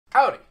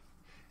Howdy.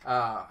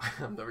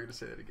 I'm never going to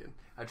say that again.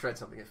 I tried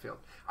something, it failed.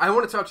 I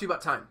want to talk to you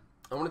about time.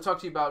 I want to talk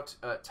to you about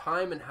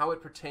time and how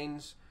it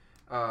pertains,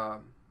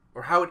 or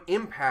how it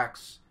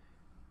impacts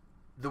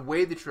the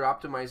way that you're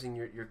optimizing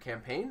your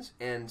campaigns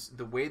and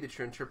the way that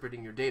you're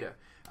interpreting your data.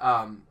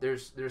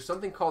 There's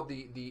something called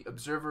the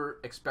observer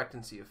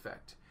expectancy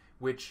effect,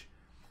 which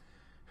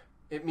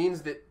it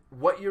means that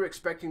what you're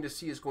expecting to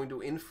see is going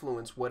to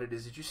influence what it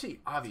is that you see,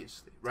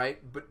 obviously, right?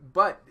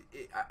 But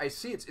I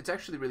see it's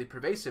actually really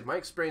pervasive. My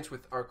experience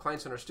with our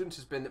clients and our students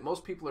has been that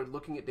most people are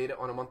looking at data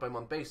on a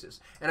month-by-month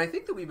basis. And I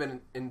think that we've been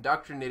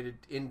indoctrinated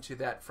into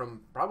that from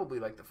probably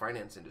like the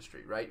finance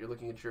industry, right? You're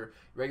looking at your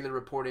regular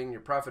reporting,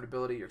 your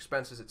profitability, your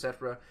expenses,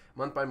 etc.,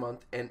 month by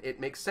month. And it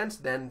makes sense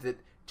then that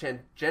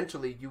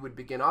tangentially you would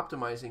begin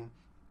optimizing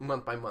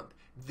month by month.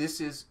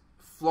 This is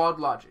flawed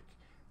logic.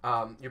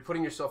 You're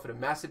putting yourself at a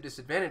massive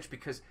disadvantage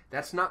because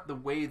that's not the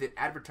way that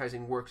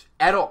advertising works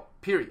at all,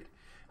 period.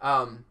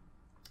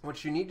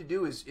 What you need to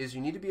do is you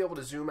need to be able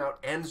to zoom out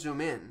and zoom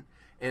in.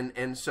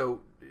 And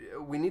so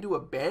we need to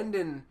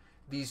abandon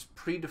these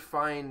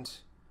predefined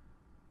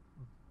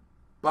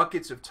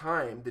buckets of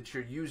time that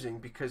you're using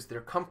because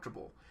they're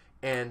comfortable.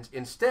 And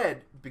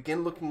instead,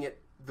 begin looking at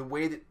the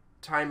way that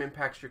time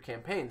impacts your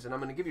campaigns. And I'm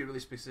going to give you a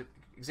really specific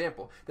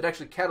example that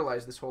actually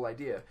catalyzed this whole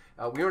idea.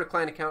 We were in a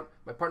client account.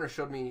 My partner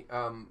showed me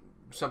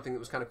something that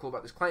was kind of cool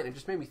about this client. And it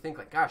just made me think,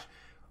 like, gosh,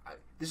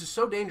 this is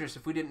so dangerous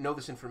if we didn't know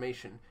this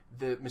information,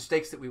 the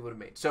mistakes that we would have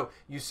made. So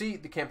you see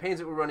the campaigns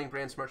that we're running,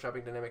 Brand Smart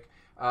Shopping Dynamic.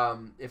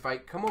 If I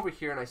come over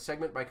here and I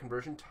segment by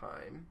conversion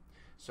time,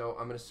 so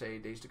I'm going to say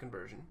days to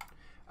conversion.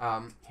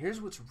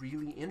 Here's what's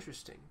really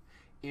interesting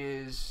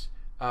is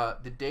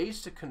the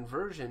days to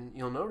conversion,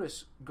 you'll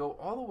notice, go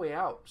all the way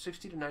out,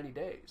 60 to 90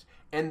 days.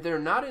 And they're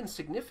not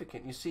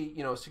insignificant. You see,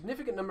 a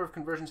significant number of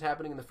conversions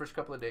happening in the first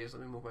couple of days.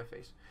 Let me move my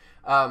face.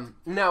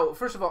 Now,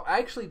 first of all, I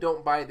actually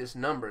don't buy this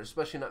number,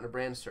 especially not in a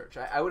brand search.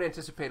 I would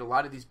anticipate a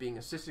lot of these being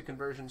assisted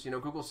conversions.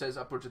 Google says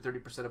upwards of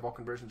 30% of all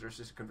conversions are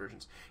assisted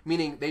conversions,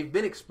 meaning they've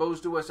been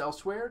exposed to us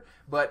elsewhere,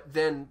 but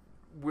then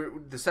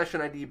the session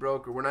ID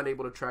broke, or we're not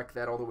able to track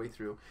that all the way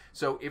through.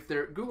 So if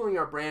they're Googling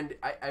our brand,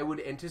 I would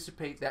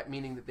anticipate that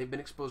meaning that they've been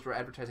exposed to our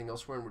advertising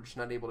elsewhere, and we're just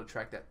not able to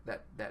track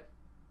that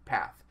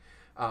path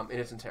in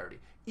its entirety.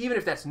 Even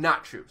if that's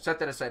not true, set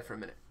that aside for a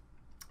minute.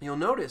 You'll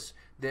notice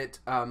that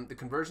the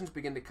conversions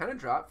begin to kind of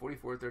drop,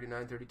 44,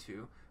 39,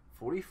 32,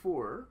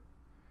 44.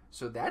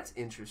 So that's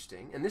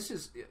interesting. And this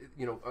is,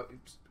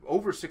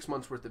 over 6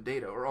 months worth of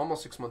data, or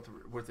almost 6 months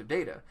worth of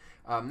data.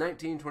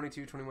 19,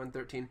 22, 21,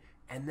 13.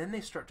 And then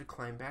they start to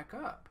climb back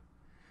up.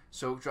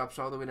 So it drops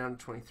all the way down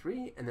to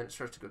 23, and then it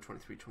starts to go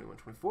 23, 21,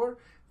 24,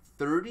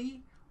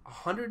 30,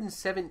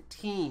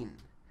 117.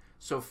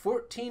 So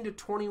 14 to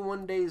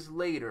 21 days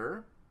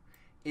later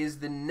is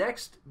the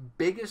next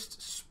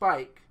biggest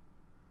spike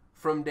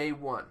from day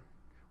one,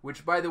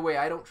 which, by the way,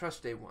 I don't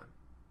trust day one.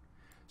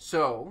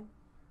 So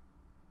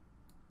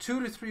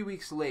 2 to 3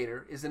 weeks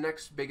later is the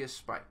next biggest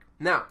spike.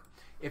 Now,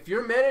 if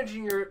you're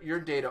managing your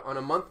data on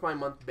a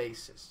month-by-month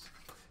basis,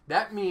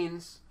 that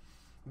means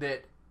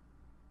that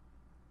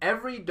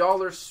every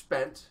dollar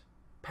spent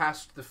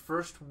past the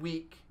first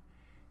week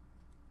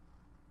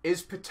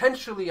is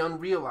potentially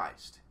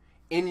unrealized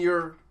in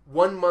your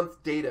 1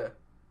 month data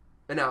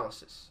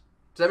analysis.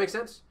 Does that make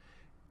sense?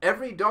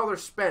 Every dollar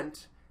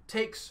spent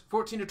takes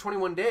 14 to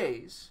 21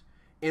 days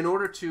in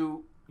order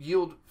to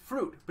yield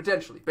fruit,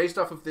 potentially, based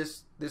off of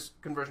this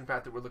conversion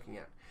path that we're looking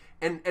at.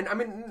 And I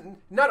mean,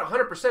 not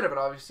 100% of it,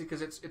 obviously,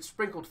 because it's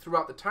sprinkled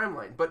throughout the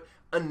timeline, but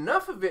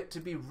enough of it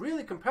to be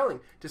really compelling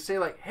to say,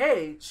 like,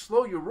 hey,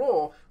 slow your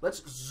roll,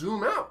 let's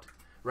zoom out,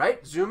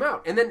 right? Zoom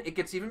out. And then it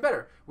gets even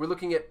better. We're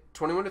looking at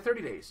 21 to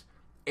 30 days,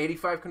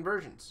 85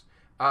 conversions,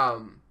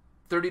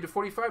 30 to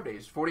 45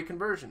 days, 40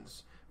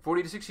 conversions,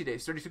 40 to 60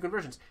 days, 32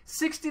 conversions,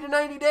 60 to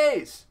 90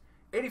 days,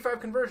 85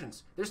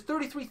 conversions. There's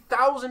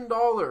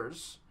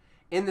 $33,000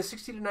 in the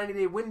 60 to 90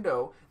 day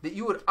window that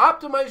you would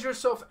optimize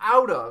yourself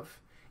out of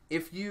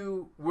if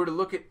you were to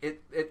look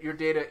at your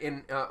data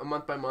in a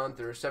month-by-month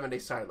or a 7-day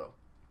silo.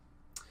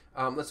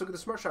 Let's look at the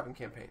Smart Shopping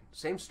campaign.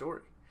 Same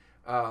story.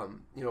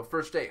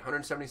 First day,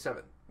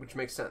 177, which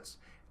makes sense.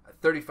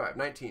 35,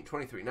 19,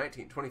 23,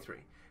 19, 23.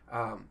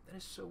 That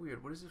is so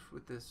weird. What is this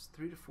with this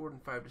 3 to 4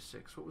 and 5 to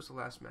 6? What was the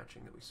last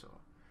matching that we saw?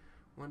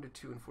 1 to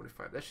 2 and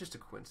 45. That's just a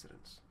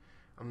coincidence.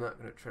 I'm not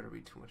going to try to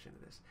read too much into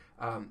this.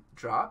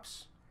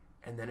 Drops,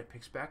 and then it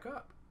picks back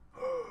up.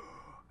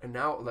 And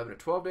now 11 to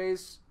 12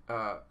 days,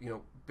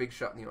 big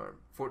shot in the arm.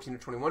 14 to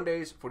 21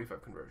 days,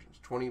 45 conversions.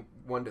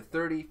 21 to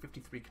 30,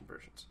 53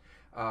 conversions.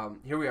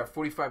 Here we are,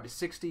 45 to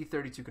 60,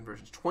 32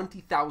 conversions.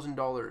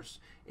 $20,000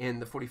 in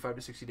the 45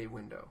 to 60 day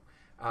window.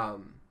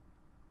 Y'all,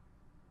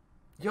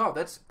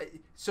 that's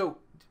so.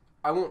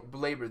 I won't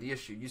belabor the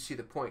issue. You see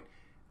the point.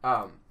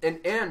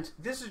 And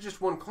this is just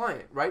one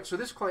client, right? So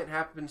this client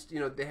happens,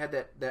 they had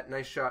that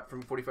nice shot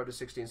from 45 to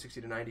 60 and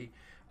 60 to 90.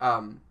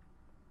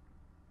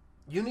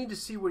 You need to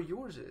see where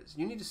yours is.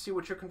 You need to see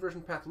what your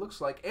conversion path looks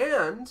like,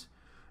 and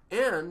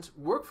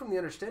work from the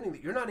understanding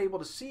that you're not able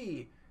to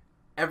see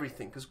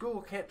everything, because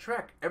Google can't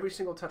track every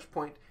single touch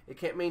point. It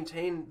can't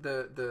maintain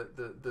the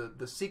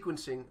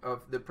sequencing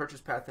of the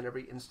purchase path in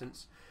every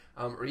instance,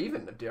 or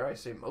even, dare I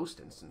say, most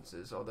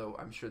instances, although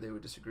I'm sure they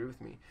would disagree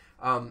with me.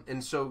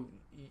 And so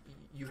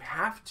you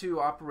have to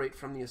operate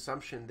from the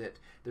assumption that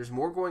there's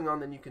more going on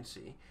than you can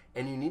see,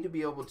 and you need to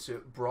be able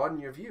to broaden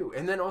your view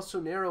and then also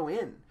narrow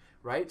in.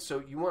 Right,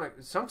 so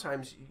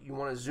sometimes you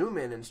want to zoom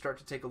in and start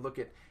to take a look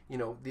at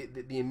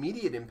the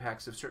immediate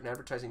impacts of certain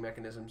advertising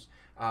mechanisms.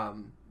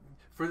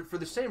 For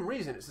the same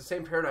reason, it's the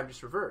same paradigm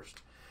just reversed.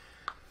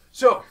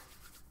 So,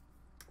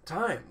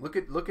 time. Look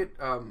at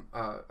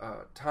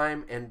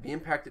time and the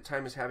impact that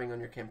time is having on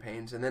your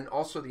campaigns, and then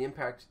also the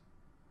impact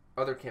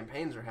other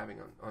campaigns are having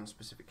on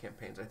specific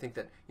campaigns. I think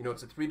that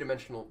it's a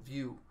three-dimensional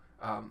view.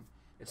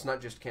 It's not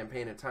just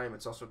campaign and time;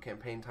 it's also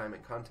campaign, time,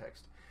 and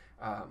context.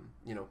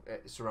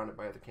 Surrounded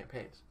by other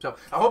campaigns. So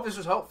I hope this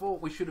was helpful.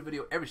 We shoot a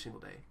video every single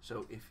day.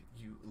 So if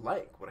you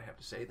like what I have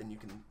to say, then you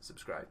can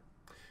subscribe.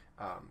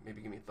 Maybe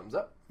give me a thumbs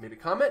up. Maybe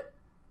comment.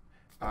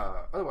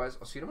 Otherwise,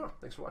 I'll see you tomorrow.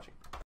 Thanks for watching.